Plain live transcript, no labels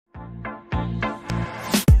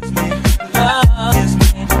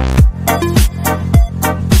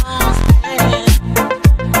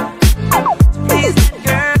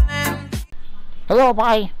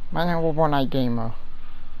Goodbye, my name is One Night Gamer.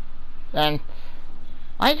 And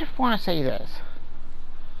I just want to say this.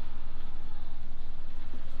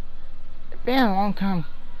 It's been a long time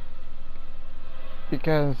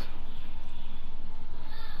because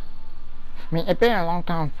it's been a long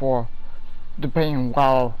time for debating whether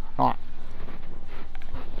or not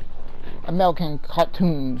American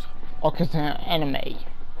cartoons are considered anime,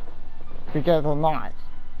 because they're not.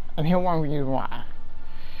 And here's one reason why.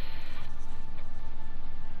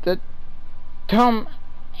 The term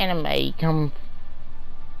anime comes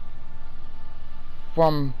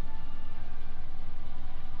from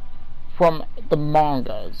the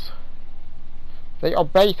mangas. They are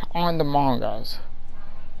based on the mangas.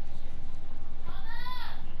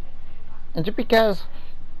 And just because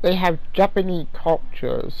they have Japanese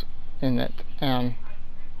cultures in it and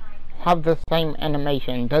have the same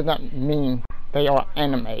animation doesn't mean they are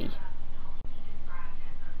anime.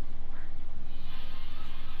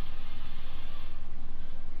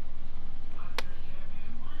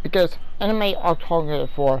 Because anime are targeted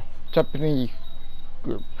for Japanese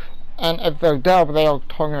group, and if they're dubbed, they are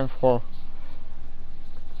targeted for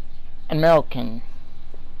American,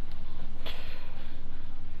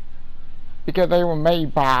 because they were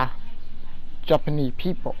made by Japanese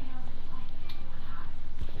people.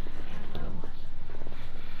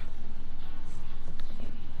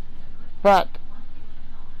 But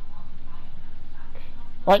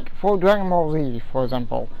like for Dragon Ball Z, for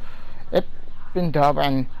example, it's been dubbed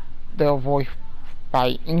and they're voiced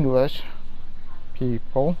by English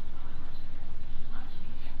people.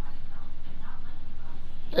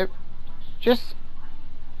 It just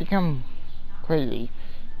become crazy.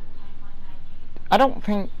 I don't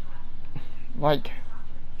think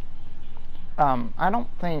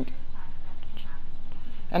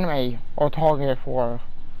anime are targeted for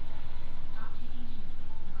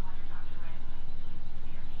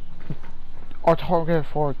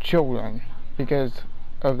children because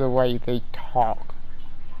of the way they talk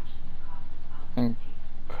and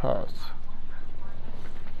curse.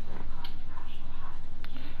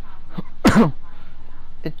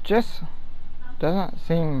 It just doesn't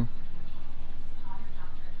seem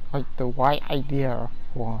like the right idea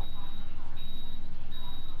for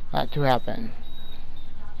that to happen,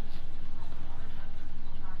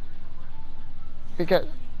 because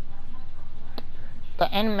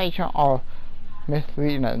the animation are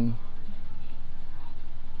misleading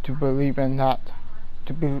to believe in that,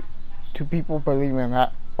 to people believing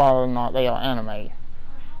that whether or not they are anime.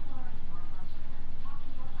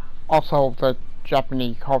 Also, the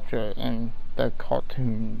Japanese culture in the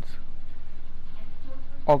cartoons.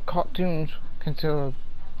 Are cartoons considered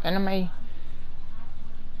anime?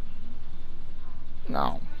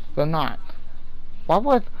 No, they're not. Why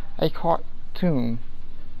would a cartoon,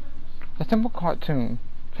 a simple cartoon,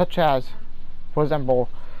 such as, for example,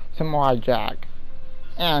 Samurai Jack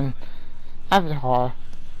and Avatar,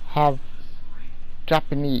 have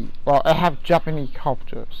Japanese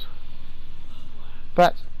cultures?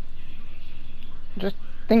 But just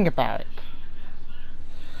think about it.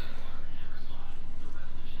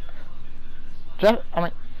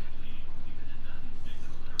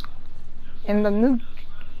 In the new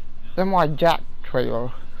Samurai Jack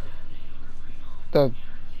trailer,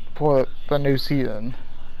 for the new season,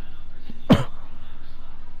 it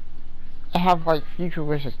have like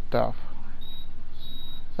futuristic stuff.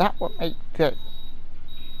 That would make it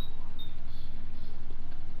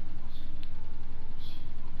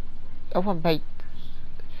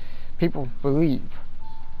people believe,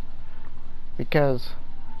 because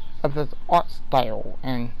of this art style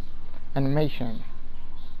and animation.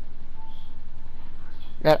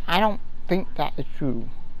 That I don't think that is true.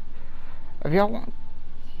 If y'all want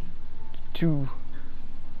to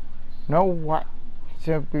know what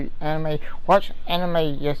should be anime, watch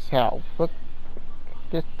anime yourself.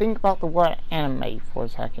 Just think about the word anime for a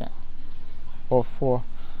second, or for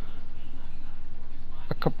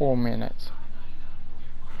a couple of minutes.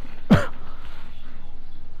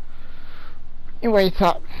 Anyway,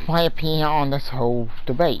 that's my opinion on this whole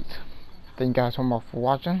debate. Thank you guys so much for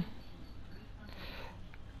watching.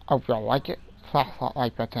 I hope y'all like it. Smash that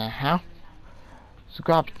like button and half.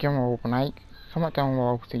 Subscribe to Gamer Overnight. Comment down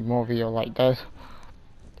below to see more videos like this.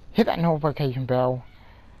 Hit that notification bell.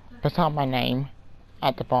 Press on my name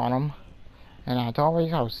at the bottom. And as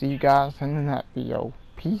always, I'll see you guys in the next video.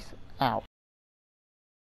 Peace out.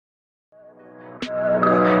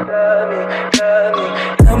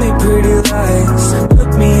 Tell me pretty lies,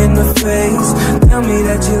 look me in the face. Tell me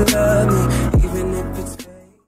that you love me.